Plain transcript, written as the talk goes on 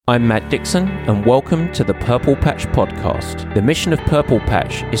I'm Matt Dixon, and welcome to the Purple Patch Podcast. The mission of Purple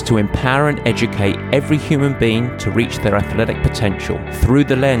Patch is to empower and educate every human being to reach their athletic potential. Through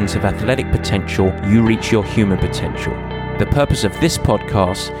the lens of athletic potential, you reach your human potential. The purpose of this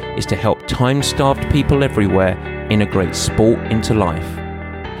podcast is to help time-starved people everywhere integrate sport into life.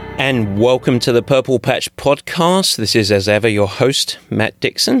 And welcome to the Purple Patch Podcast. This is, as ever, your host, Matt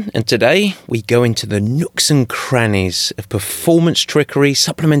Dixon. And today we go into the nooks and crannies of performance trickery,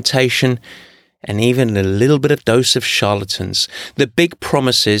 supplementation, and even a little bit of dose of charlatans. The big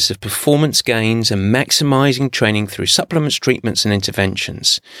promises of performance gains and maximizing training through supplements, treatments, and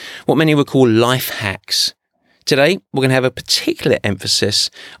interventions. What many would call life hacks. Today, we're going to have a particular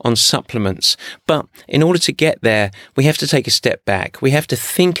emphasis on supplements, but in order to get there, we have to take a step back. We have to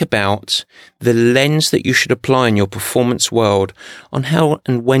think about the lens that you should apply in your performance world on how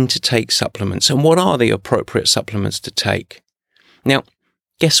and when to take supplements and what are the appropriate supplements to take. Now,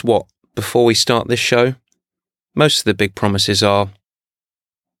 guess what? Before we start this show, most of the big promises are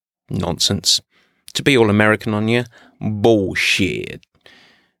nonsense. To be all American on you, bullshit.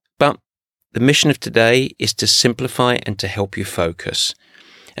 But the mission of today is to simplify and to help you focus.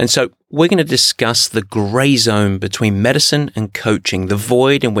 And so we're going to discuss the grey zone between medicine and coaching, the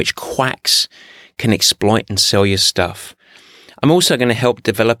void in which quacks can exploit and sell your stuff. I'm also going to help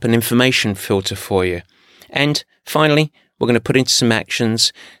develop an information filter for you. And finally, we're going to put into some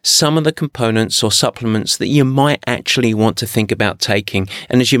actions some of the components or supplements that you might actually want to think about taking.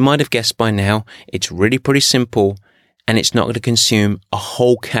 And as you might have guessed by now, it's really pretty simple and it's not going to consume a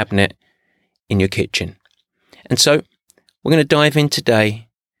whole cabinet in your kitchen. And so we're going to dive in today,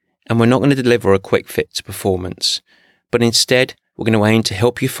 and we're not going to deliver a quick fix performance, but instead we're going to aim to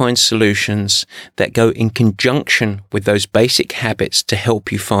help you find solutions that go in conjunction with those basic habits to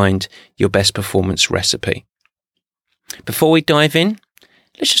help you find your best performance recipe. Before we dive in,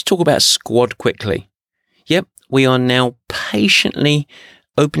 let's just talk about Squad quickly. Yep, we are now patiently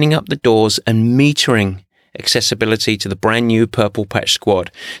opening up the doors and metering accessibility to the brand new Purple Patch Squad.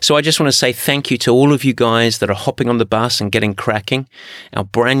 So I just want to say thank you to all of you guys that are hopping on the bus and getting cracking. Our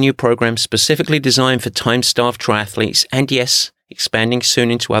brand new program specifically designed for time-starved triathletes and yes, expanding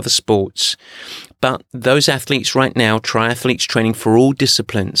soon into other sports. But those athletes right now, triathletes training for all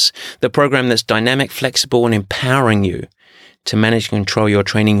disciplines, the program that's dynamic, flexible and empowering you to manage and control your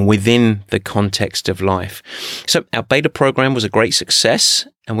training within the context of life. So our beta program was a great success,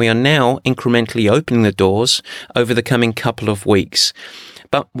 and we are now incrementally opening the doors over the coming couple of weeks.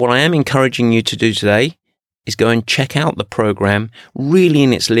 But what I am encouraging you to do today is go and check out the program really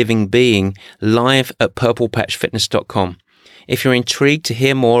in its living being live at purplepatchfitness.com. If you're intrigued to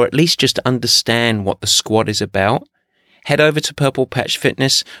hear more, at least just understand what the squad is about, head over to Purple Patch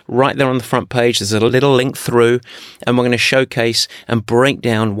Fitness. Right there on the front page, there's a little link through, and we're going to showcase and break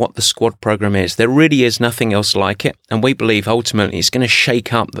down what the squad program is. There really is nothing else like it, and we believe ultimately it's going to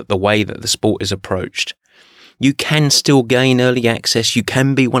shake up the way that the sport is approached. You can still gain early access. You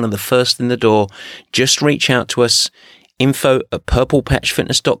can be one of the first in the door. Just reach out to us,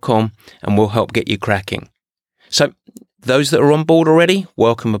 info@purplepatchfitness.com, and we'll help get you cracking. So those that are on board already,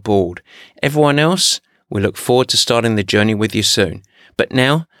 welcome aboard. Everyone else, we look forward to starting the journey with you soon. But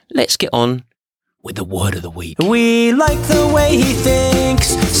now, let's get on with the word of the week. We like the way he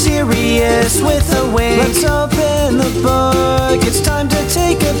thinks, serious with a wink. Let's open the book, it's time to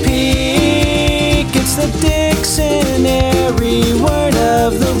take a peek. It's the Dictionary Word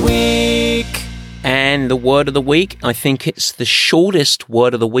of the Week. And the word of the week, I think it's the shortest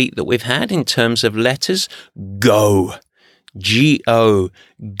word of the week that we've had in terms of letters. Go. G-O.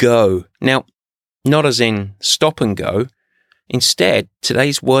 Go. Now, not as in stop and go. Instead,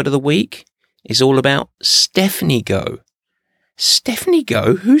 today's word of the week is all about Stephanie Go. Stephanie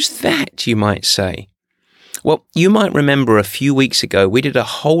Go? Who's that, you might say? Well, you might remember a few weeks ago, we did a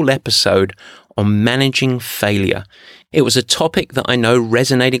whole episode on managing failure. It was a topic that I know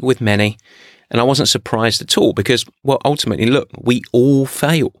resonated with many, and I wasn't surprised at all because, well, ultimately, look, we all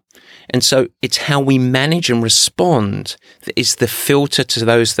fail. And so it's how we manage and respond that is the filter to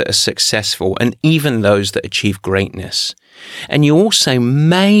those that are successful and even those that achieve greatness. And you also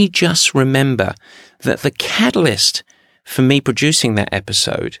may just remember that the catalyst for me producing that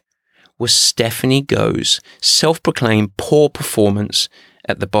episode was Stephanie Go's self-proclaimed poor performance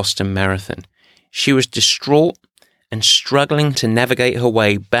at the Boston Marathon. She was distraught and struggling to navigate her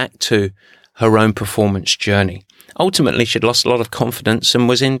way back to her own performance journey. Ultimately, she'd lost a lot of confidence and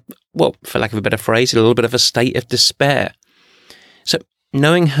was in, well, for lack of a better phrase, a little bit of a state of despair. So,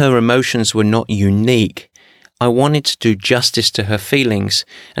 knowing her emotions were not unique, I wanted to do justice to her feelings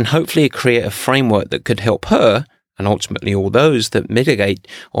and hopefully create a framework that could help her and ultimately all those that mitigate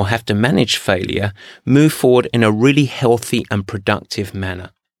or have to manage failure, move forward in a really healthy and productive manner.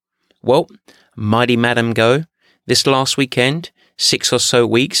 Well, mighty Madam Go, this last weekend, 6 or so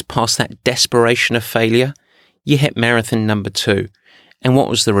weeks past that desperation of failure, you hit marathon number 2. And what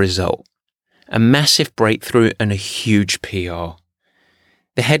was the result? A massive breakthrough and a huge PR.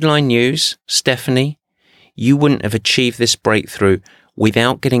 The headline news, Stephanie, you wouldn't have achieved this breakthrough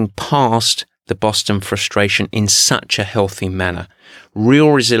without getting past the Boston frustration in such a healthy manner.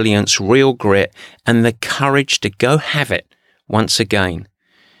 Real resilience, real grit, and the courage to go have it once again.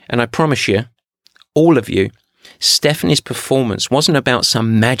 And I promise you, all of you, Stephanie's performance wasn't about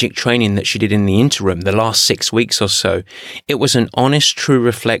some magic training that she did in the interim, the last 6 weeks or so. It was an honest, true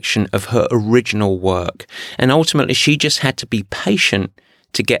reflection of her original work. And ultimately, she just had to be patient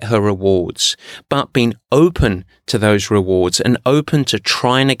to get her rewards, but being open to those rewards and open to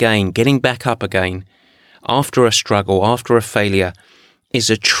trying again, getting back up again after a struggle, after a failure, is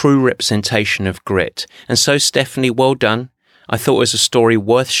a true representation of grit. And so, Stephanie, well done. I thought it was a story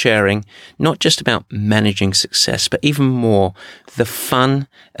worth sharing, not just about managing success, but even more, the fun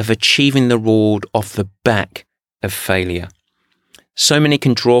of achieving the reward off the back of failure. So many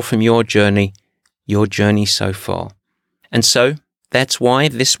can draw from your journey so far. And so, that's why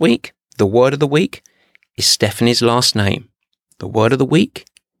this week, the word of the week is Stephanie's last name. The word of the week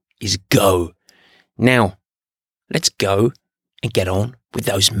is go. Now, let's go and get on with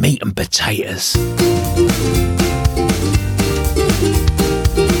those meat and potatoes.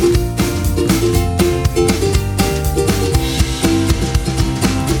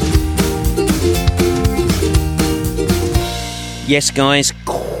 Yes, guys,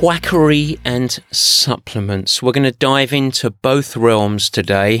 quackery and supplements. We're going to dive into both realms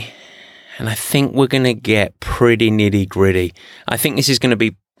today, and I think we're going to get pretty nitty-gritty. I think this is going to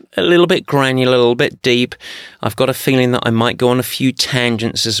be a little bit granular, a little bit deep. I've got a feeling that I might go on a few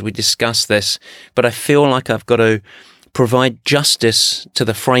tangents as we discuss this, but I feel like I've got to provide justice to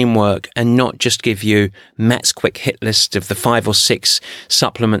the framework and not just give you Matt's quick hit list of the 5 or 6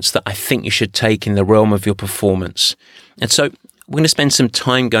 supplements that I think you should take in the realm of your performance. And so we're going to spend some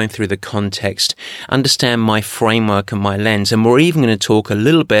time going through the context, understand my framework and my lens, and we're even going to talk a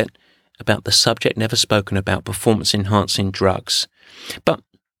little bit about the subject never spoken about, performance-enhancing drugs. But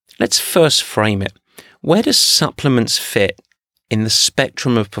let's first frame it. Where does supplements fit in the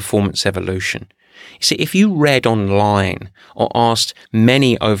spectrum of performance evolution? You see, if you read online or asked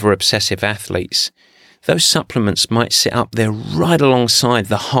many over-obsessive athletes, those supplements might sit up there right alongside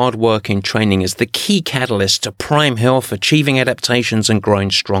the hard work in training as the key catalyst to prime health, achieving adaptations and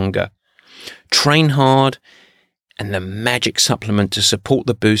growing stronger. Train hard, and the magic supplement to support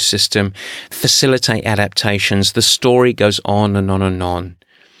the boost system, facilitate adaptations. The story goes on and on and on.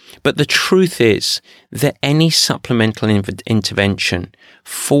 But the truth is that any supplemental intervention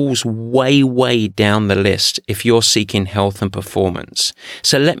falls way, way down the list if you're seeking health and performance.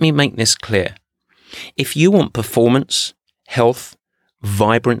 So let me make this clear. If you want performance, health,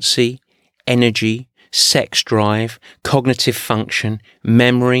 vibrancy, energy, sex drive, cognitive function,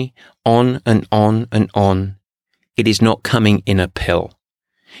 memory, on and on and on, it is not coming in a pill.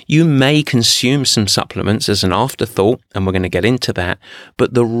 You may consume some supplements as an afterthought, and we're going to get into that,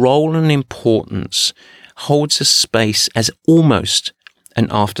 but the role and importance holds a space as almost an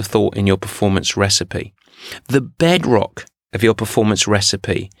afterthought in your performance recipe. The bedrock of your performance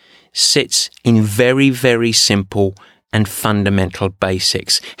recipe sits in very, very simple and fundamental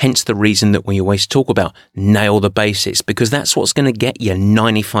basics. Hence the reason that we always talk about nail the basics, because that's what's going to get you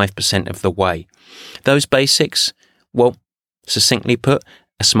 95% of the way. Those basics, well, succinctly put,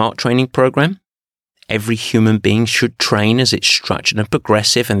 a SMART training program. Every human being should train as it's structured and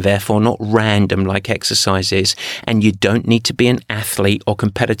progressive and therefore not random like exercise is. And you don't need to be an athlete or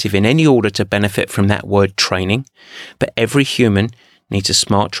competitive in any order to benefit from that word training. But every human needs a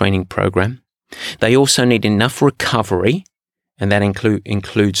SMART training program. They also need enough recovery, and that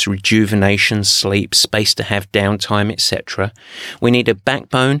includes rejuvenation, sleep, space to have downtime, etc. We need a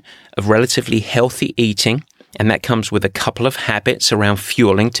backbone of relatively healthy eating, and that comes with a couple of habits around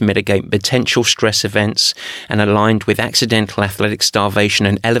fueling to mitigate potential stress events and aligned with accidental athletic starvation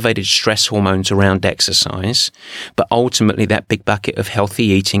and elevated stress hormones around exercise. But ultimately, that big bucket of healthy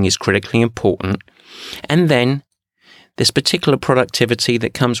eating is critically important. And then there's particular productivity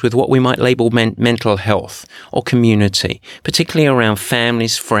that comes with what we might label mental health or community, particularly around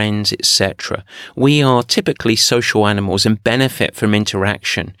families, friends, etc. We are typically social animals and benefit from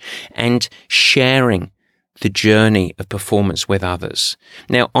interaction and sharing the journey of performance with others.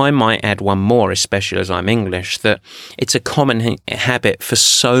 Now, I might add one more, especially as I'm English, that it's a common habit for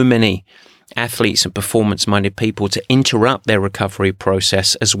so many athletes and performance-minded people to interrupt their recovery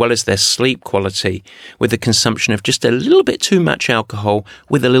process as well as their sleep quality with the consumption of just a little bit too much alcohol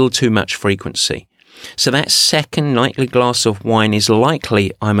with a little too much frequency. So that second nightly glass of wine is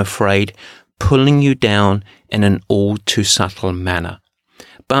likely, I'm afraid, pulling you down in an all too subtle manner.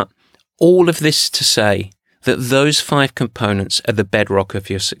 But all of this to say that those 5 components are the bedrock of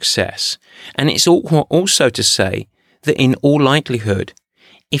your success. And it's also to say that in all likelihood,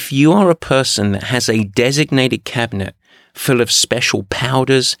 if you are a person that has a designated cabinet full of special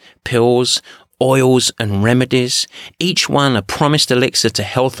powders, pills, oils and remedies, each one a promised elixir to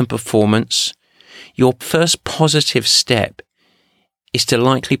health and performance, your first positive step is to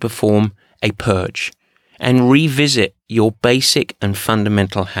likely perform a purge and revisit your basic and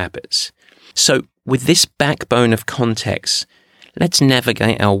fundamental habits. So with this backbone of context, let's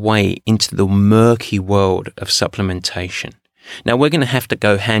navigate our way into the murky world of supplementation. Now, we're going to have to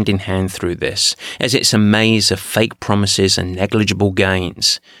go hand in hand through this, as it's a maze of fake promises and negligible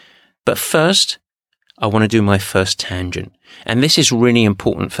gains. But first, I want to do my first tangent. And this is really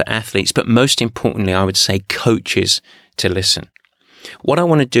important for athletes, but most importantly, I would say coaches to listen. What I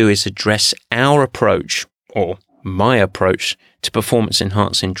want to do is address our approach, or my approach, to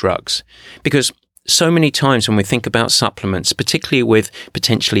performance-enhancing drugs. Because so many times when we think about supplements, particularly with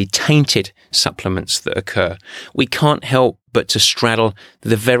potentially tainted supplements that occur, we can't help but to straddle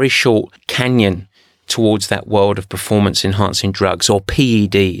the very short canyon towards that world of performance-enhancing drugs, or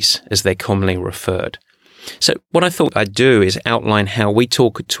PEDs, as they're commonly referred. So what I thought I'd do is outline how we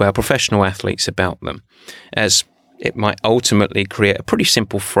talk to our professional athletes about them, as it might ultimately create a pretty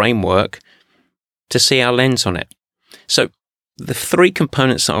simple framework to see our lens on it. So the 3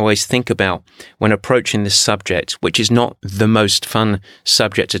 components that I always think about when approaching this subject, which is not the most fun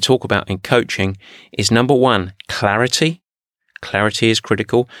subject to talk about in coaching, is number 1, clarity. Clarity is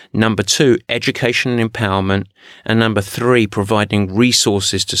critical. Number 2, education and empowerment. And number 3, providing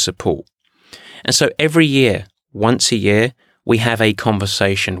resources to support. And so every year, once a year, we have a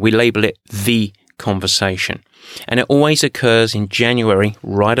conversation. We label it the conversation. And it always occurs in January,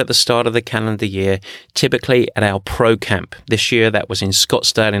 right at the start of the calendar year, typically at our pro camp. This year, that was in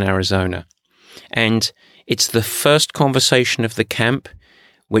Scottsdale in Arizona. And it's the first conversation of the camp,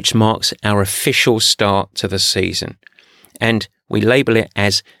 which marks our official start to the season. And we label it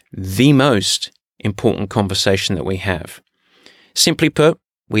as the most important conversation that we have. Simply put,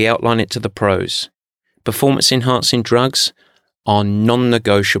 we outline it to the pros. Performance-enhancing drugs are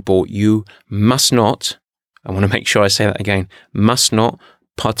non-negotiable. You must not, I want to make sure I say that again, must not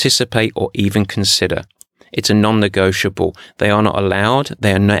participate or even consider. It's a non-negotiable. They are not allowed.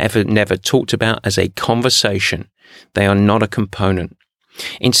 They are never talked about as a conversation. They are not a component.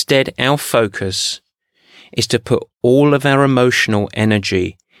 Instead, our focus is to put all of our emotional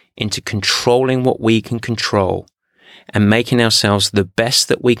energy into controlling what we can control and making ourselves the best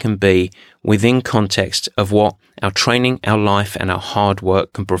that we can be within context of what our training, our life, and our hard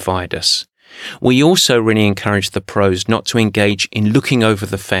work can provide us. We also really encourage the pros not to engage in looking over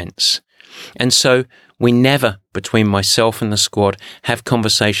the fence. And so we never, between myself and the squad, have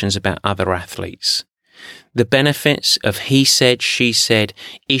conversations about other athletes. The benefits of he said, she said,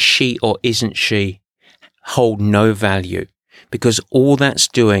 is she or isn't she, hold no value, because all that's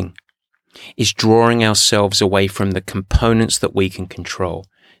doing is drawing ourselves away from the components that we can control.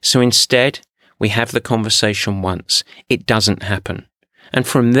 So instead, we have the conversation once. It doesn't happen. And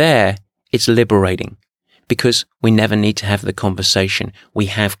from there, it's liberating, because we never need to have the conversation. We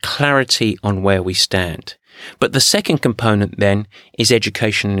have clarity on where we stand. But the second component then is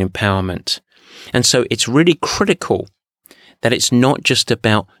education and empowerment. And so it's really critical that it's not just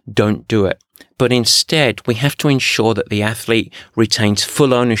about don't do it, but instead we have to ensure that the athlete retains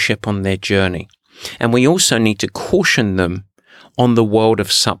full ownership on their journey. And we also need to caution them on the world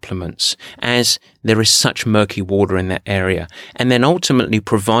of supplements, as there is such murky water in that area, and then ultimately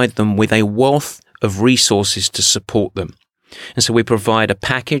provide them with a wealth of resources to support them. And so we provide a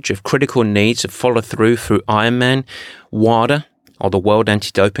package of critical needs of follow-through through Ironman, WADA, or the World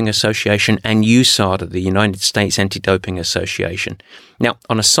Anti-Doping Association, and USADA, the United States Anti-Doping Association. Now,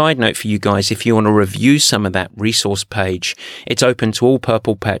 on a side note for you guys, if you want to review some of that resource page, it's open to all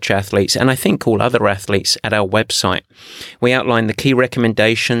Purple Patch athletes, and I think all other athletes at our website. We outline the key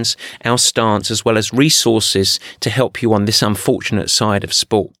recommendations, our stance, as well as resources to help you on this unfortunate side of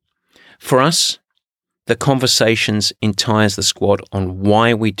sport. For us, the conversations entires the squad on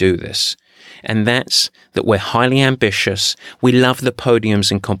why we do this. And that's that we're highly ambitious. We love the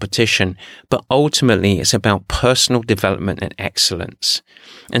podiums and competition, but ultimately it's about personal development and excellence.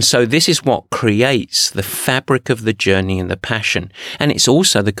 And so this is what creates the fabric of the journey and the passion. And it's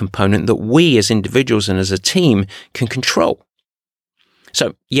also the component that we as individuals and as a team can control.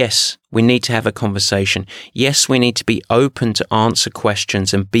 So yes, we need to have a conversation. Yes, we need to be open to answer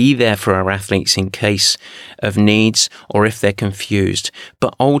questions and be there for our athletes in case of needs or if they're confused.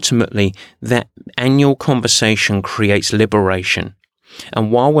 But ultimately, that annual conversation creates liberation.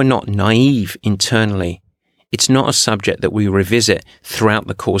 And while we're not naive internally, it's not a subject that we revisit throughout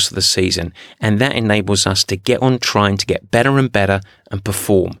the course of the season. And that enables us to get on trying to get better and better and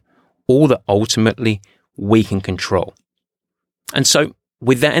perform, all that ultimately we can control. And so,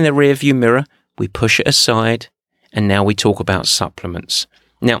 with that in the rearview mirror, we push it aside, and now we talk about supplements.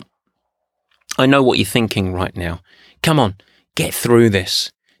 Now, I know what you're thinking right now. Come on, get through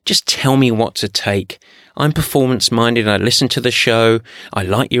this. Just tell me what to take. I'm performance-minded. I listen to the show. I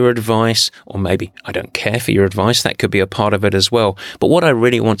like your advice, or maybe I don't care for your advice. That could be a part of it as well. But what I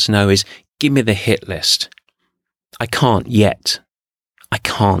really want to know is, give me the hit list. I can't yet. I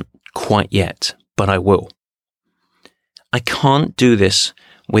can't quite yet, but I will. I can't do this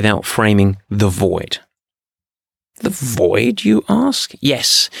without framing the void. The void, you ask?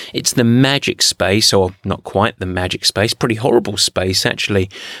 Yes, it's the magic space, or not quite the magic space, pretty horrible space actually,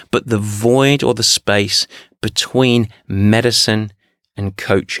 but the void or the space between medicine and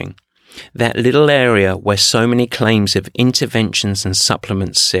coaching. That little area where so many claims of interventions and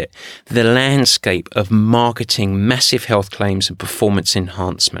supplements sit, the landscape of marketing, massive health claims and performance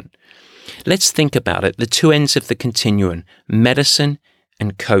enhancement. Let's think about it, the two ends of the continuum, medicine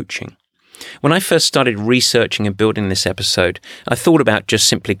and coaching. When I first started researching and building this episode, I thought about just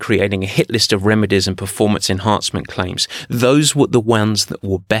simply creating a hit list of remedies and performance enhancement claims. Those were the ones that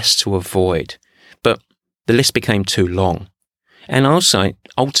were best to avoid. But the list became too long. And also,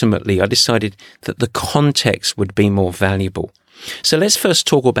 ultimately, I decided that the context would be more valuable. So let's first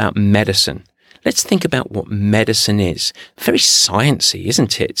talk about medicine. Let's think about what medicine is. Very sciencey,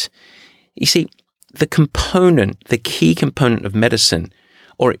 isn't it? You see, the key component of medicine,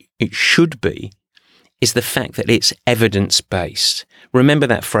 or it should be, is the fact that it's evidence-based. Remember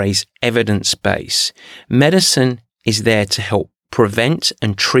that phrase, evidence-based. Medicine is there to help prevent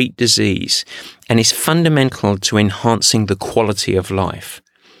and treat disease and is fundamental to enhancing the quality of life.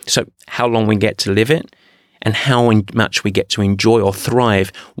 So how long we get to live it and how much we get to enjoy or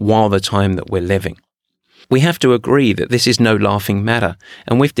thrive while the time that we're living. We have to agree that this is no laughing matter,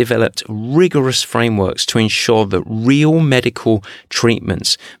 and we've developed rigorous frameworks to ensure that real medical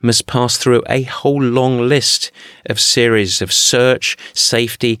treatments must pass through a whole long list of series of search,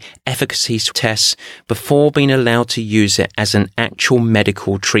 safety, efficacy tests before being allowed to use it as an actual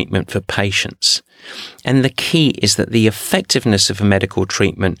medical treatment for patients. And the key is that the effectiveness of a medical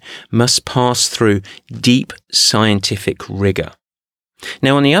treatment must pass through deep scientific rigor.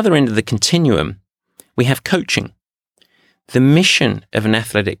 Now, on the other end of the continuum, we have coaching. The mission of an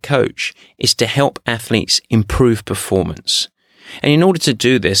athletic coach is to help athletes improve performance. And in order to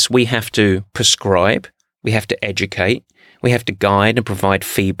do this, we have to prescribe, we have to educate, we have to guide and provide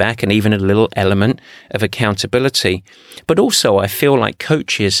feedback and even a little element of accountability. But also, I feel like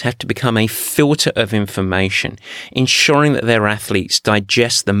coaches have to become a filter of information, ensuring that their athletes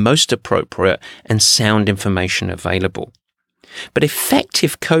digest the most appropriate and sound information available. But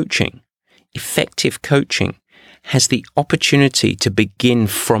effective coaching has the opportunity to begin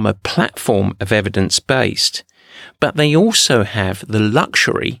from a platform of evidence-based, but they also have the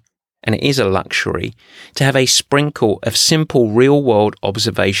luxury, and it is a luxury, to have a sprinkle of simple real-world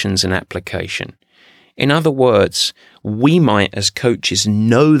observations and application. In other words, we might as coaches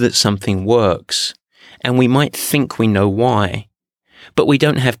know that something works, and we might think we know why, but we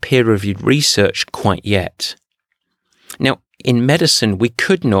don't have peer-reviewed research quite yet. Now, in medicine, we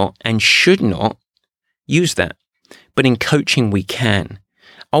could not and should not use that, but in coaching we can.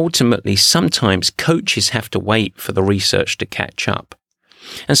 Ultimately, sometimes coaches have to wait for the research to catch up.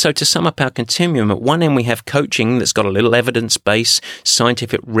 And so to sum up our continuum, at one end we have coaching that's got a little evidence-based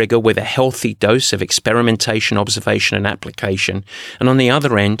scientific rigor with a healthy dose of experimentation, observation and application. And on the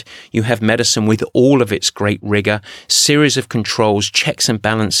other end, you have medicine with all of its great rigor, series of controls, checks and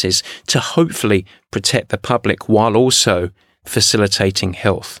balances to hopefully protect the public while also facilitating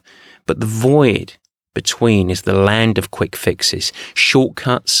health. But the void between is the land of quick fixes,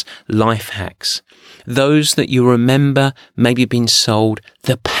 shortcuts, life hacks. Those that you remember maybe being sold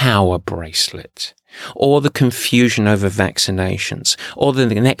the power bracelet, or the confusion over vaccinations, or the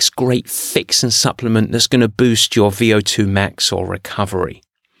next great fix and supplement that's going to boost your VO2 max or recovery.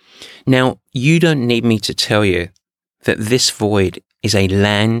 Now, you don't need me to tell you that this void is a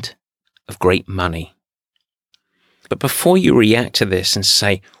land of great money. But before you react to this and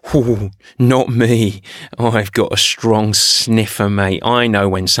say, "Oh, not me. I've got a strong sniffer, mate. I know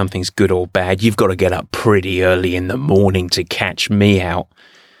when something's good or bad. You've got to get up pretty early in the morning to catch me out."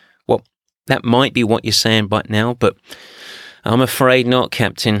 Well, that might be what you're saying right now, but I'm afraid not,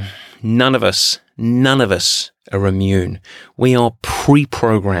 Captain. None of us are immune. We are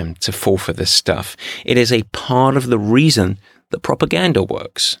pre-programmed to fall for this stuff. It is a part of the reason that propaganda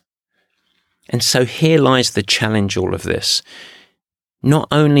works. And so here lies the challenge, all of this. Not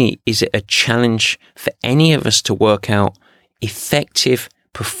only is it a challenge for any of us to work out effective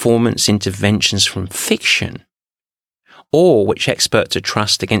performance interventions from fiction, or which expert to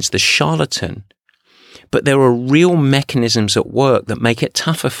trust against the charlatan, but there are real mechanisms at work that make it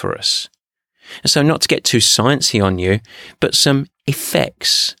tougher for us. And so not to get too sciencey on you, but some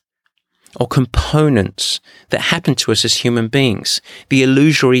effects or components that happen to us as human beings. The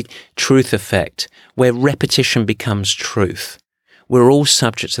illusory truth effect, where repetition becomes truth. We're all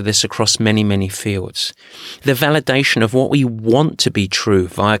subject to this across many, many fields. The validation of what we want to be true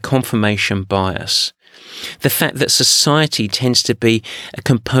via confirmation bias. The fact that society tends to be a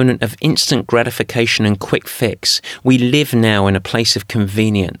component of instant gratification and quick fix. We live now in a place of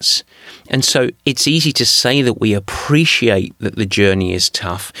convenience. And so it's easy to say that we appreciate that the journey is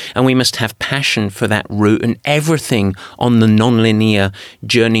tough and we must have passion for that route and everything on the non-linear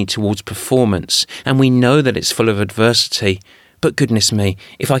journey towards performance. And we know that it's full of adversity. But goodness me,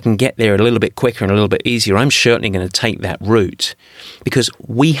 if I can get there a little bit quicker and a little bit easier, I'm certainly going to take that route, because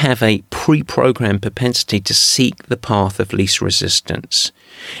we have a pre-programmed propensity to seek the path of least resistance.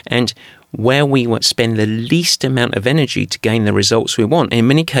 And where we spend the least amount of energy to gain the results we want, in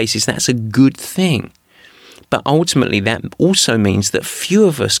many cases, that's a good thing. But ultimately, that also means that few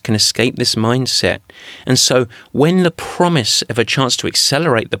of us can escape this mindset. And so when the promise of a chance to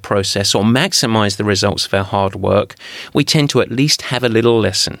accelerate the process or maximize the results of our hard work, we tend to at least have a little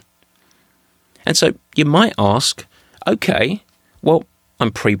lesson. And so you might ask, okay, well,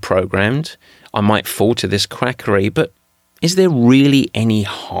 I'm pre-programmed. I might fall to this quackery, but is there really any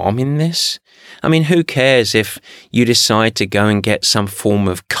harm in this? I mean, who cares if you decide to go and get some form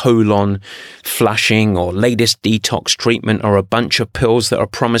of colon flushing or latest detox treatment or a bunch of pills that are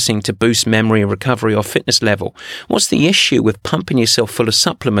promising to boost memory, recovery or fitness level? What's the issue with pumping yourself full of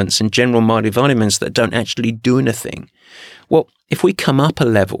supplements and general multivitamins that don't actually do anything? Well, if we come up a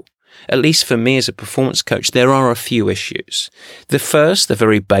level, at least for me as a performance coach, there are a few issues. The first, the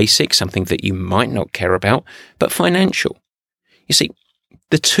very basic, something that you might not care about, but financial. You see,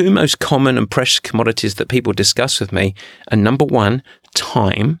 the two most common and precious commodities that people discuss with me are, number one,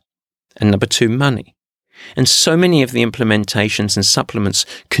 time, and number two, money. And so many of the implementations and supplements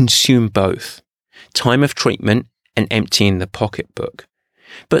consume both, time of treatment and emptying the pocketbook.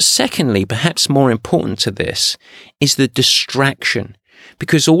 But secondly, perhaps more important to this, is the distraction,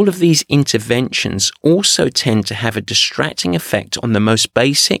 because all of these interventions also tend to have a distracting effect on the most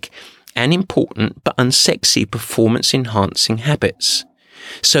basic and important but unsexy performance-enhancing habits.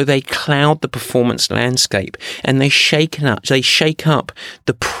 So they cloud the performance landscape and they shake up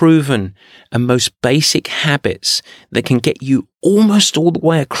the proven and most basic habits that can get you almost all the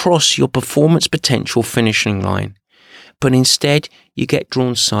way across your performance potential finishing line. But instead, you get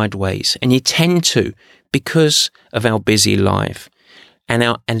drawn sideways, and you tend to, because of our busy life and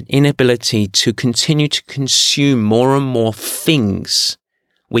our inability to continue to consume more and more things,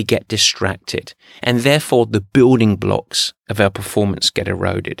 we get distracted, and therefore the building blocks of our performance get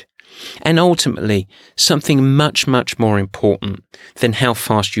eroded. And ultimately, something much, much more important than how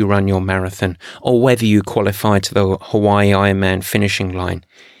fast you run your marathon or whether you qualify to the Hawaii Ironman finishing line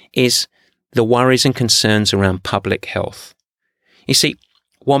is the worries and concerns around public health. You see,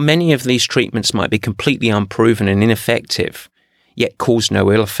 while many of these treatments might be completely unproven and ineffective, yet cause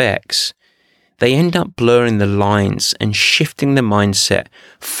no ill effects, they end up blurring the lines and shifting the mindset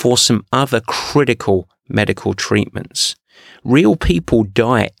for some other critical medical treatments. Real people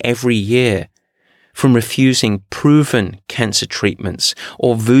die every year from refusing proven cancer treatments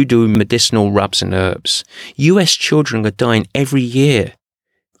or voodoo medicinal rubs and herbs. US children are dying every year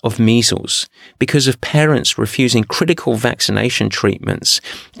of measles because of parents refusing critical vaccination treatments,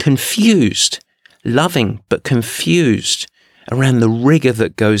 confused, loving but confused around the rigor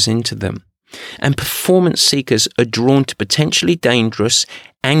that goes into them. And performance seekers are drawn to potentially dangerous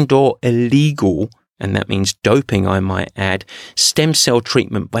and or illegal, and that means doping, I might add, stem cell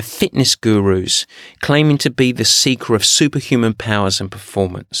treatment by fitness gurus claiming to be the seeker of superhuman powers and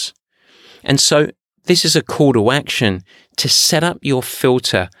performance. And so this is a call to action to set up your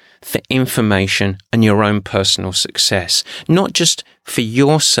filter for information and your own personal success, not just for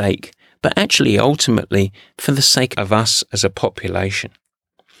your sake, but actually ultimately for the sake of us as a population.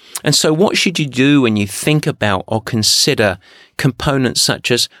 And so what should you do when you think about or consider components such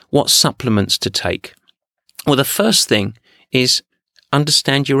as what supplements to take? Well, the first thing is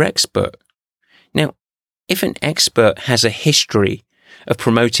understand your expert. Now, if an expert has a history of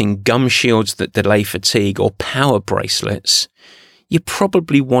promoting gum shields that delay fatigue or power bracelets, you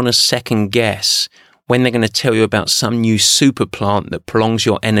probably want to second guess when they're going to tell you about some new super plant that prolongs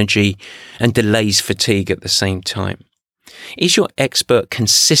your energy and delays fatigue at the same time. Is your expert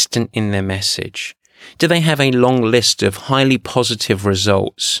consistent in their message? Do they have a long list of highly positive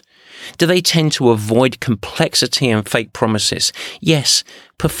results? Do they tend to avoid complexity and fake promises? Yes,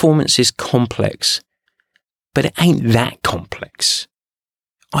 performance is complex, but it ain't that complex.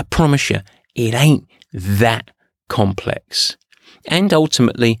 I promise you, it ain't that complex. And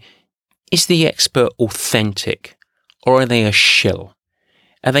ultimately, is the expert authentic, or are they a shill?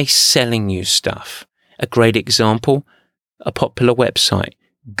 Are they selling you stuff? A great example, a popular website,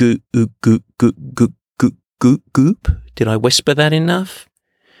 Goop. Did I whisper that enough?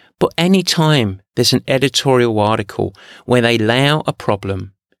 But any time there's an editorial article where they lay out a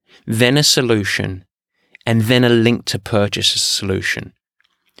problem, then a solution, and then a link to purchase a solution,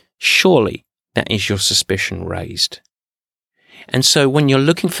 surely that is your suspicion raised. And so when you're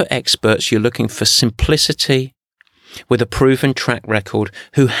looking for experts, you're looking for simplicity with a proven track record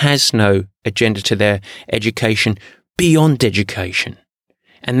who has no agenda to their education beyond education.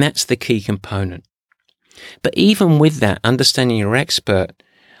 And that's the key component. But even with that, understanding your expert,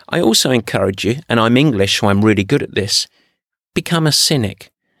 I also encourage you, and I'm English, so I'm really good at this, become a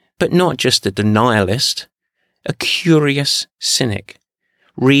cynic, but not just a denialist, a curious cynic.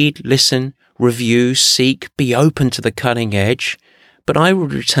 Read, listen, review, seek, be open to the cutting edge, but I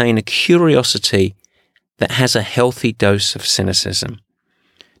would retain a curiosity that has a healthy dose of cynicism.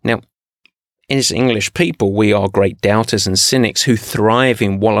 Now, as English people, we are great doubters and cynics who thrive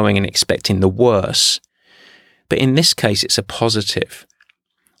in wallowing and expecting the worst. But in this case, it's a positive.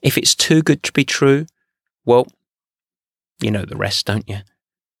 If it's too good to be true, well, you know the rest, don't you?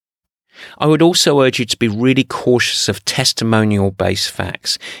 I would also urge you to be really cautious of testimonial-based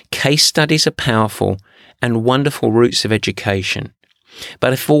facts. Case studies are powerful and wonderful routes of education.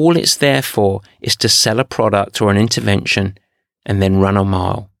 But if all it's there for is to sell a product or an intervention and then run a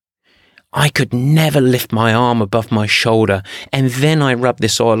mile, I could never lift my arm above my shoulder and then I rubbed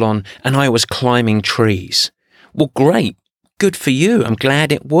this oil on and I was climbing trees. Well, great. Good for you. I'm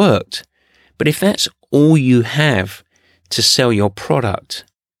glad it worked. But if that's all you have to sell your product,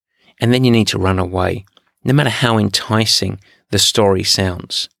 and then you need to run away, no matter how enticing the story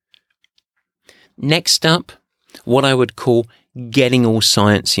sounds. Next up, what I would call getting all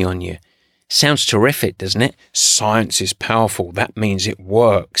sciencey on you. Sounds terrific, doesn't it? Science is powerful. That means it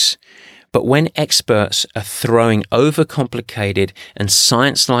works. But when experts are throwing overcomplicated and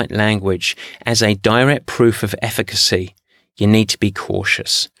science-like language as a direct proof of efficacy, you need to be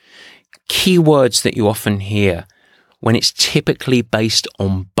cautious. Key words that you often hear when it's typically based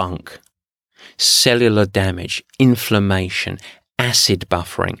on bunk: cellular damage, inflammation, acid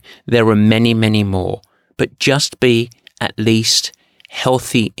buffering. There are many, many more. But just be at least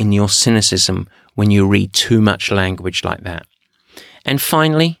healthy in your cynicism when you read too much language like that. And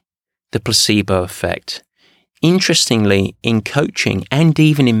finally, the placebo effect. Interestingly, in coaching and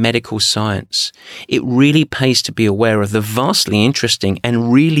even in medical science, it really pays to be aware of the vastly interesting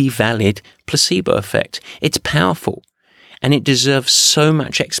and really valid placebo effect. It's powerful and it deserves so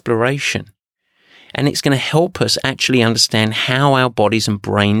much exploration. And it's going to help us actually understand how our bodies and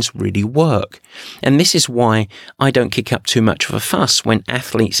brains really work. And this is why I don't kick up too much of a fuss when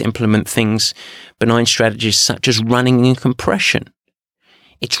athletes implement things, benign strategies such as running and compression.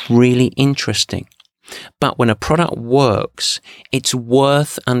 It's really interesting. But when a product works, it's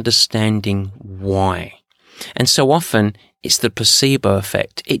worth understanding why. And so often, it's the placebo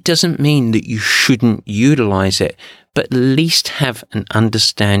effect. It doesn't mean that you shouldn't utilize it, but at least have an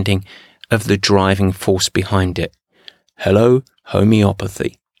understanding of the driving force behind it. Hello,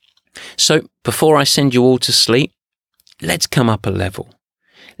 homeopathy. So before I send you all to sleep, let's come up a level.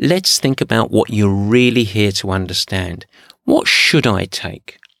 Let's think about what you're really here to understand. What should I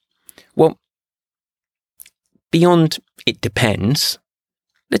take? Well, beyond it depends,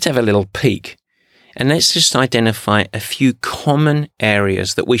 let's have a little peek. And let's just identify a few common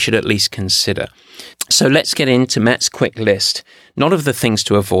areas that we should at least consider. So let's get into Matt's quick list. Not of the things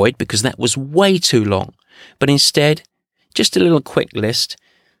to avoid, because that was way too long, but instead, just a little quick list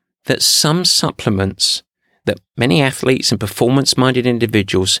that some supplements that many athletes and performance-minded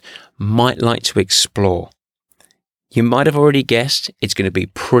individuals might like to explore. You might have already guessed it's going to be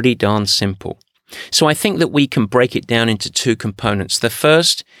pretty darn simple. So I think that we can break it down into two components. The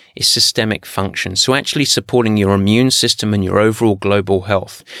first is systemic function, so actually supporting your immune system and your overall global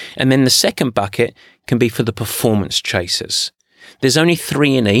health. And then the second bucket can be for the performance chasers. There's only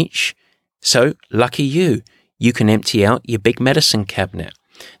 3 in each, so lucky you. You can empty out your big medicine cabinet.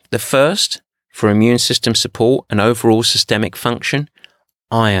 The first, for immune system support and overall systemic function,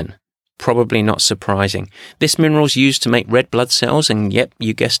 iron. Probably not surprising. This mineral is used to make red blood cells, and yep,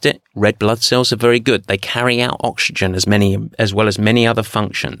 you guessed it, red blood cells are very good. They carry out oxygen as well as many other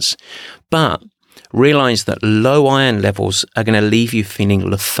functions. But realize that low iron levels are going to leave you feeling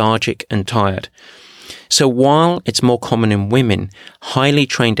lethargic and tired. So while it's more common in women, highly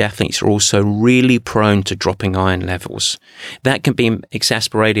trained athletes are also really prone to dropping iron levels. That can be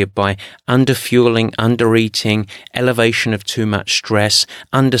exacerbated by underfueling, undereating, elevation of too much stress,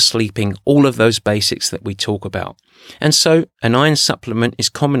 undersleeping, all of those basics that we talk about. And so an iron supplement is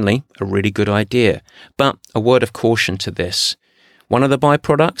commonly a really good idea. But a word of caution to this. One of the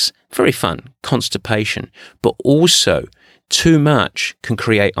byproducts, very fun, constipation, but also too much can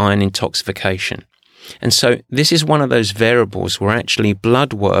create iron intoxication. And so this is one of those variables where actually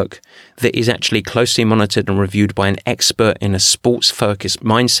blood work that is actually closely monitored and reviewed by an expert in a sports-focused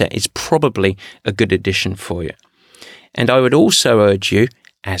mindset is probably a good addition for you. And I would also urge you,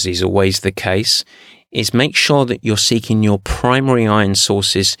 as is always the case, is make sure that you're seeking your primary iron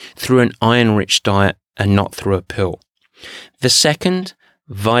sources through an iron-rich diet and not through a pill. The second,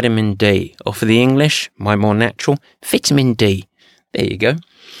 vitamin D, or for the English, my more natural, vitamin D. There you go.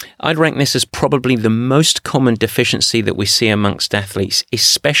 I'd rank this as probably the most common deficiency that we see amongst athletes,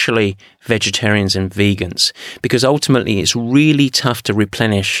 especially vegetarians and vegans, because ultimately it's really tough to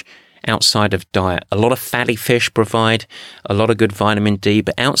replenish outside of diet. A lot of fatty fish provide a lot of good vitamin D,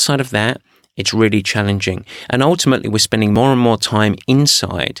 but outside of that, it's really challenging. And ultimately, we're spending more and more time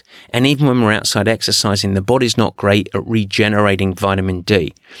inside. And even when we're outside exercising, the body's not great at regenerating vitamin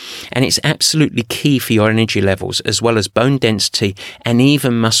D. And it's absolutely key for your energy levels, as well as bone density and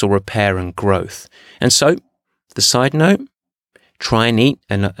even muscle repair and growth. And so, the side note, try and eat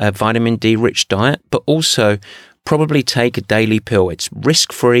a vitamin D-rich diet, but also probably take a daily pill. It's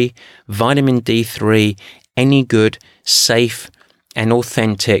risk-free, vitamin D3, any good, safe, and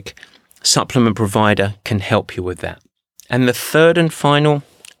authentic supplement provider can help you with that. And the third and final,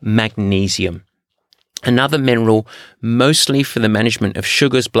 magnesium. Another mineral mostly for the management of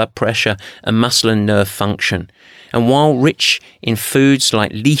sugars, blood pressure, and muscle and nerve function. And while rich in foods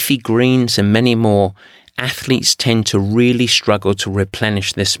like leafy greens and many more, athletes tend to really struggle to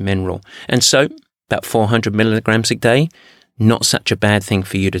replenish this mineral. And so, about 400 milligrams a day, not such a bad thing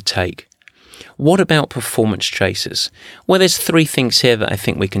for you to take. What about performance chasers? Well, there's 3 things here that I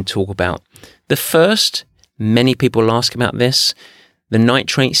think we can talk about. The first, many people ask about this, the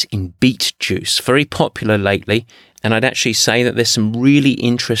nitrates in beet juice, very popular lately. And I'd actually say that there's some really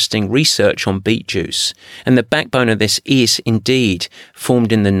interesting research on beet juice. And the backbone of this is indeed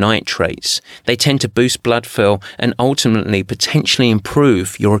formed in the nitrates. They tend to boost blood flow and ultimately potentially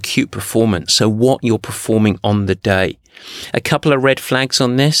improve your acute performance, so what you're performing on the day. A couple of red flags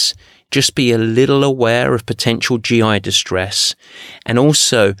on this. Just be a little aware of potential GI distress. And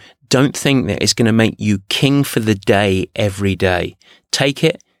also, don't think that it's going to make you king for the day every day. Take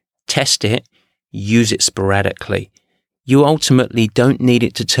it, test it, use it sporadically. You ultimately don't need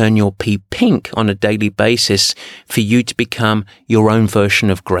it to turn your pee pink on a daily basis for you to become your own version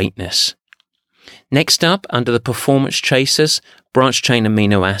of greatness. Next up, under the performance chasers, branched-chain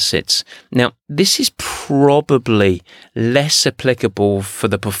amino acids. Now, this is probably less applicable for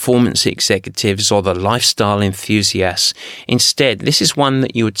the performance executives or the lifestyle enthusiasts. Instead, this is one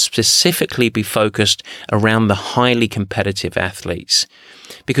that you would specifically be focused around the highly competitive athletes,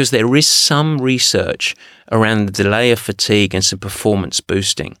 because there is some research around the delay of fatigue and some performance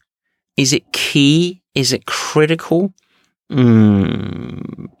boosting. Is it key? Is it critical?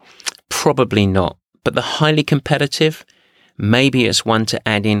 Probably not. But the highly competitive, maybe it's one to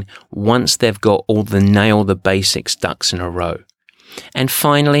add in once they've got all the basics ducks in a row. And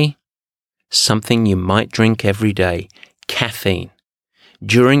finally, something you might drink every day, caffeine.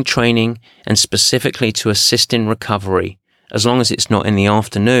 During training and specifically to assist in recovery, as long as it's not in the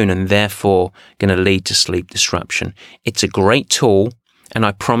afternoon and therefore going to lead to sleep disruption. It's a great tool, and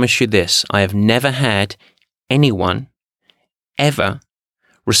I promise you this, I have never had anyone ever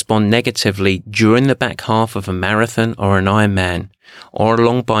respond negatively during the back half of a marathon or an Ironman or a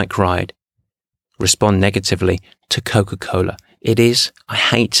long bike ride, respond negatively to Coca-Cola. It is, I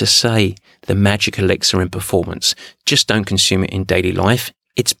hate to say, the magic elixir in performance. Just don't consume it in daily life.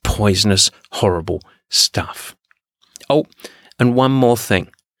 It's poisonous, horrible stuff. Oh, and one more thing.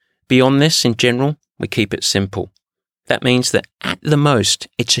 Beyond this, in general, we keep it simple. That means that at the most,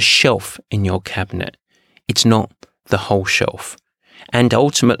 it's a shelf in your cabinet. It's not the whole shelf. And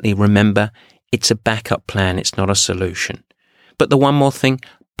ultimately, remember, it's a backup plan. It's not a solution. But the one more thing,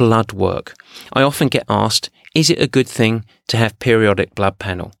 blood work. I often get asked, is it a good thing to have periodic blood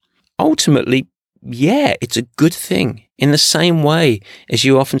panel? Ultimately, yeah, it's a good thing. In the same way as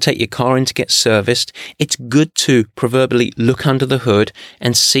you often take your car in to get serviced, it's good to proverbially look under the hood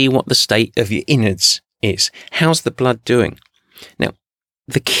and see what the state of your innards is. How's the blood doing? Now,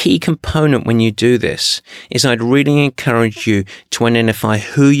 the key component when you do this is I'd really encourage you to identify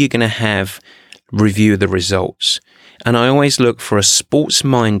who you're going to have review the results. And I always look for a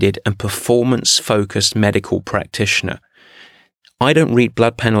sports-minded and performance-focused medical practitioner. I don't read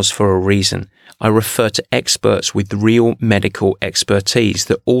blood panels for a reason. I refer to experts with real medical expertise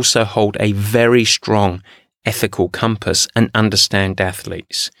that also hold a very strong ethical compass and understand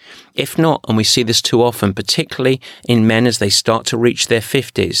athletes. If not, and we see this too often, particularly in men as they start to reach their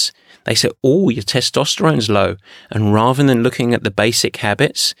 50s, they say, oh, your testosterone's low. And rather than looking at the basic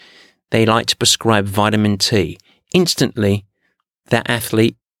habits, they like to prescribe vitamin T. Instantly, that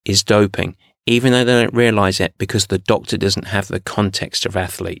athlete is doping, even though they don't realize it because the doctor doesn't have the context of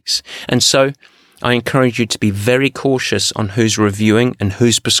athletes. And so I encourage you to be very cautious on who's reviewing and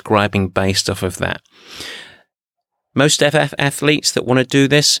who's prescribing based off of that. Most athletes that want to do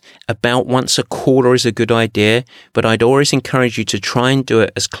this, about once a quarter is a good idea, but I'd always encourage you to try and do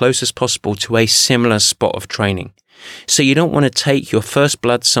it as close as possible to a similar spot of training. So you don't want to take your first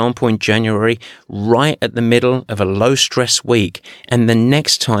blood sample in January right at the middle of a low-stress week and the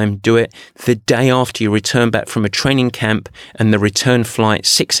next time do it the day after you return back from a training camp and the return flight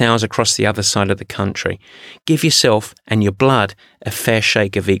 6 hours across the other side of the country. Give yourself and your blood a fair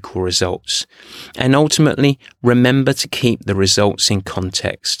shake of equal results. And ultimately, remember to keep the results in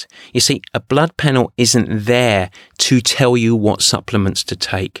context. You see, a blood panel isn't there to tell you what supplements to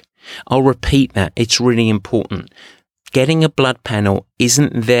take. I'll repeat that. It's really important. Getting a blood panel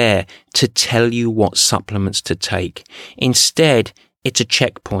isn't there to tell you what supplements to take. Instead, it's a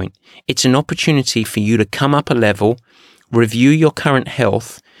checkpoint. It's an opportunity for you to come up a level, review your current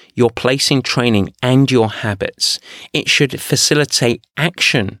health, your place in training, and your habits. It should facilitate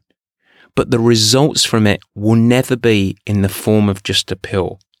action, but the results from it will never be in the form of just a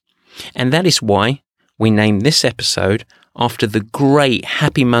pill. And that is why we named this episode after the great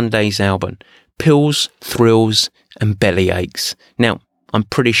Happy Mondays album, Pills, Thrills and Belly Aches. Now, I'm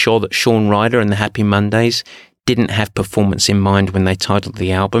pretty sure that Shaun Ryder and the Happy Mondays didn't have performance in mind when they titled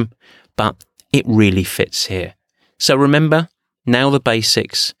the album, but it really fits here. So remember, nail the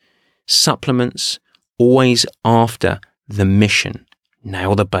basics, supplements always after the mission.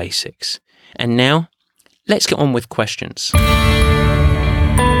 Nail the basics. And now, let's get on with questions.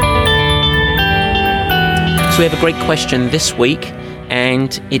 So we have a great question this week,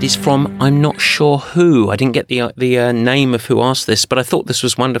 and it is from I'm not sure who. I didn't get the name of who asked this, but I thought this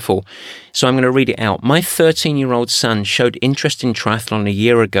was wonderful. So I'm going to read it out. My 13-year-old son showed interest in triathlon a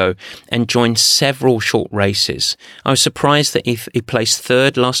year ago and joined several short races. I was surprised that he placed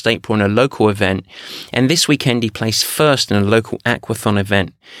third last April in a local event, and this weekend he placed first in a local aquathon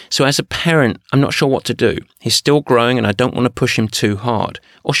event. So as a parent, I'm not sure what to do. He's still growing and I don't want to push him too hard.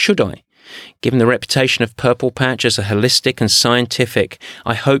 Or should I? Given the reputation of Purple Patch as a holistic and scientific,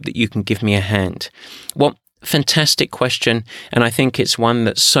 I hope that you can give me a hand. Well, fantastic question, and I think it's one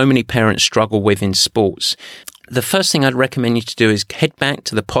that so many parents struggle with in sports. The first thing I'd recommend you to do is head back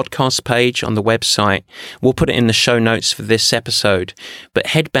to the podcast page on the website. We'll put it in the show notes for this episode, but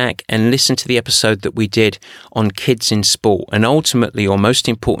head back and listen to the episode that we did on kids in sport and ultimately, or most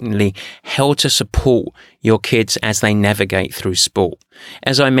importantly, how to support your kids as they navigate through sport.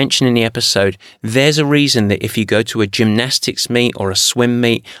 As I mentioned in the episode, there's a reason that if you go to a gymnastics meet or a swim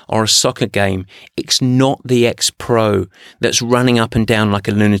meet or a soccer game, it's not the ex-pro that's running up and down like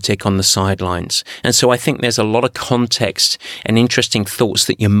a lunatic on the sidelines. And so I think there's a lot of context and interesting thoughts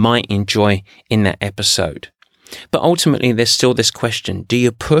that you might enjoy in that episode. But ultimately, there's still this question. Do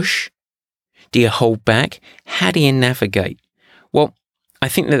you push? Do you hold back? How do you navigate? Well, I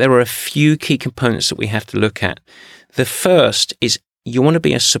think that there are a few key components that we have to look at. The first is you want to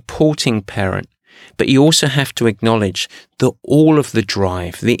be a supporting parent, but you also have to acknowledge that all of the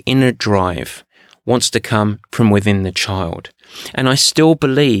drive, the inner drive, wants to come from within the child. And I still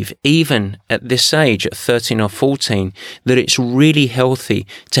believe, even at this age, at 13 or 14, that it's really healthy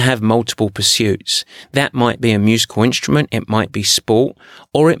to have multiple pursuits. That might be a musical instrument, it might be sport,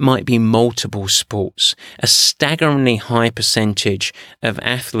 or it might be multiple sports. A staggeringly high percentage of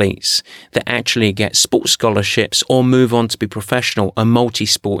athletes that actually get sports scholarships or move on to be professional are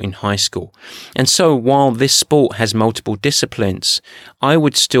multi-sport in high school. And so while this sport has multiple disciplines, I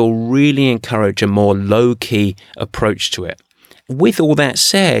would still really encourage a more low-key approach to it. With all that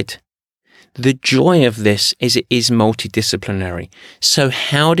said, the joy of this is it is multidisciplinary. So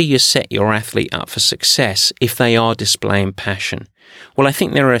how do you set your athlete up for success if they are displaying passion? Well, I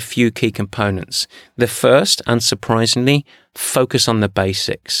think there are a few key components. The first, unsurprisingly, focus on the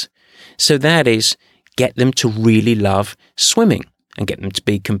basics. So that is, get them to really love swimming and get them to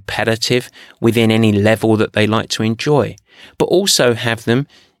be competitive within any level that they like to enjoy, but also have them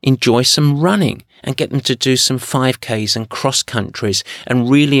enjoy some running and get them to do some 5Ks and cross countries and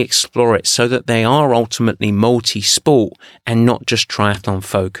really explore it so that they are ultimately multi-sport and not just triathlon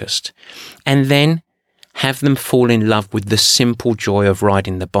focused. And then have them fall in love with the simple joy of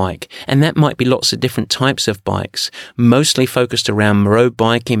riding the bike. And that might be lots of different types of bikes, mostly focused around road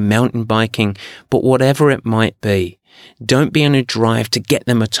biking, mountain biking, but whatever it might be, don't be on a drive to get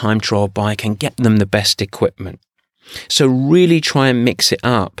them a time trial bike and get them the best equipment. So really try and mix it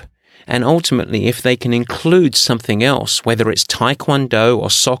up. And ultimately, if they can include something else, whether it's taekwondo or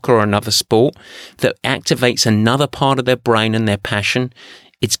soccer or another sport that activates another part of their brain and their passion,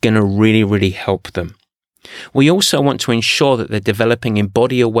 it's going to really, really help them. We also want to ensure that they're developing in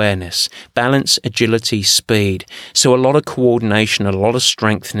body awareness, balance, agility, speed. So a lot of coordination, a lot of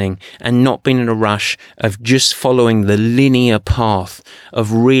strengthening, and not being in a rush of just following the linear path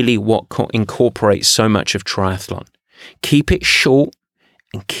of really what incorporates so much of triathlon. Keep it short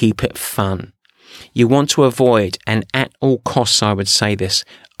and keep it fun. You want to avoid, and at all costs I would say this,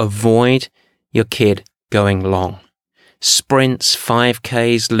 avoid your kid going long. Sprints,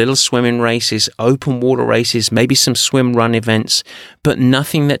 5Ks, little swimming races, open water races, maybe some swim run events, but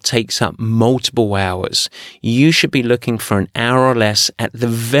nothing that takes up multiple hours. You should be looking for an hour or less, at the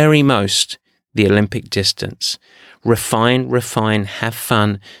very most, the Olympic distance. Refine, have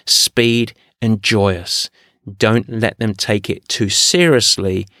fun, speed, and joyous. Don't let them take it too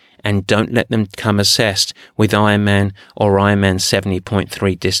seriously, and don't let them come obsessed with Ironman or Ironman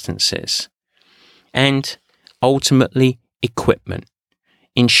 70.3 distances. And ultimately, equipment.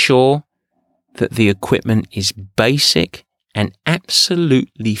 Ensure that the equipment is basic and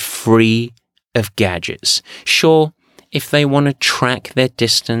absolutely free of gadgets. Sure, if they want to track their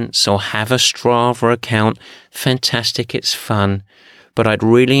distance or have a Strava account, fantastic, it's fun. But I'd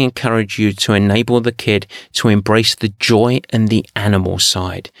really encourage you to enable the kid to embrace the joy and the animal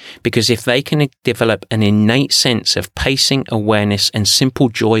side. Because if they can develop an innate sense of pacing, awareness, and simple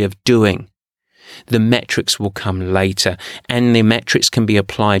joy of doing, the metrics will come later, and the metrics can be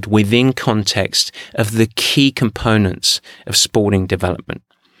applied within context of the key components of sporting development.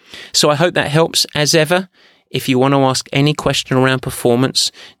 So I hope that helps. As ever, if you want to ask any question around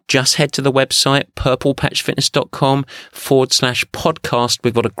performance, just head to the website, purplepatchfitness.com/podcast.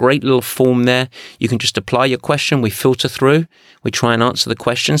 We've got a great little form there. You can just apply your question. We filter through. We try and answer the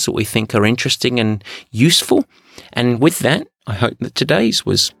questions that we think are interesting and useful. And with that, I hope that today's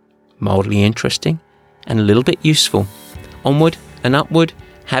was mildly interesting and a little bit useful. Onward and upward.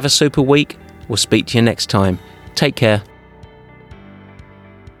 Have a super week. We'll speak to you next time. Take care.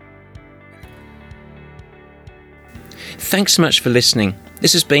 Thanks so much for listening.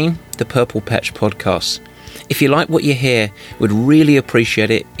 This has been the Purple Patch Podcast. If you like what you hear, we'd really appreciate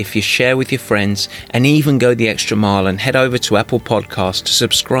it if you share with your friends and even go the extra mile and head over to Apple Podcasts to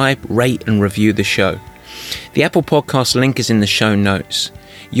subscribe, rate and review the show. The Apple Podcast link is in the show notes.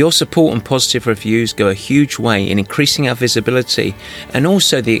 Your support and positive reviews go a huge way in increasing our visibility and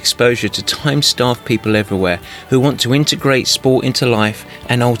also the exposure to time-starved people everywhere who want to integrate sport into life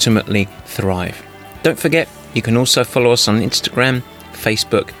and ultimately thrive. Don't forget, you can also follow us on Instagram,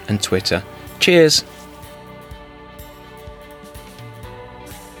 Facebook and Twitter. Cheers!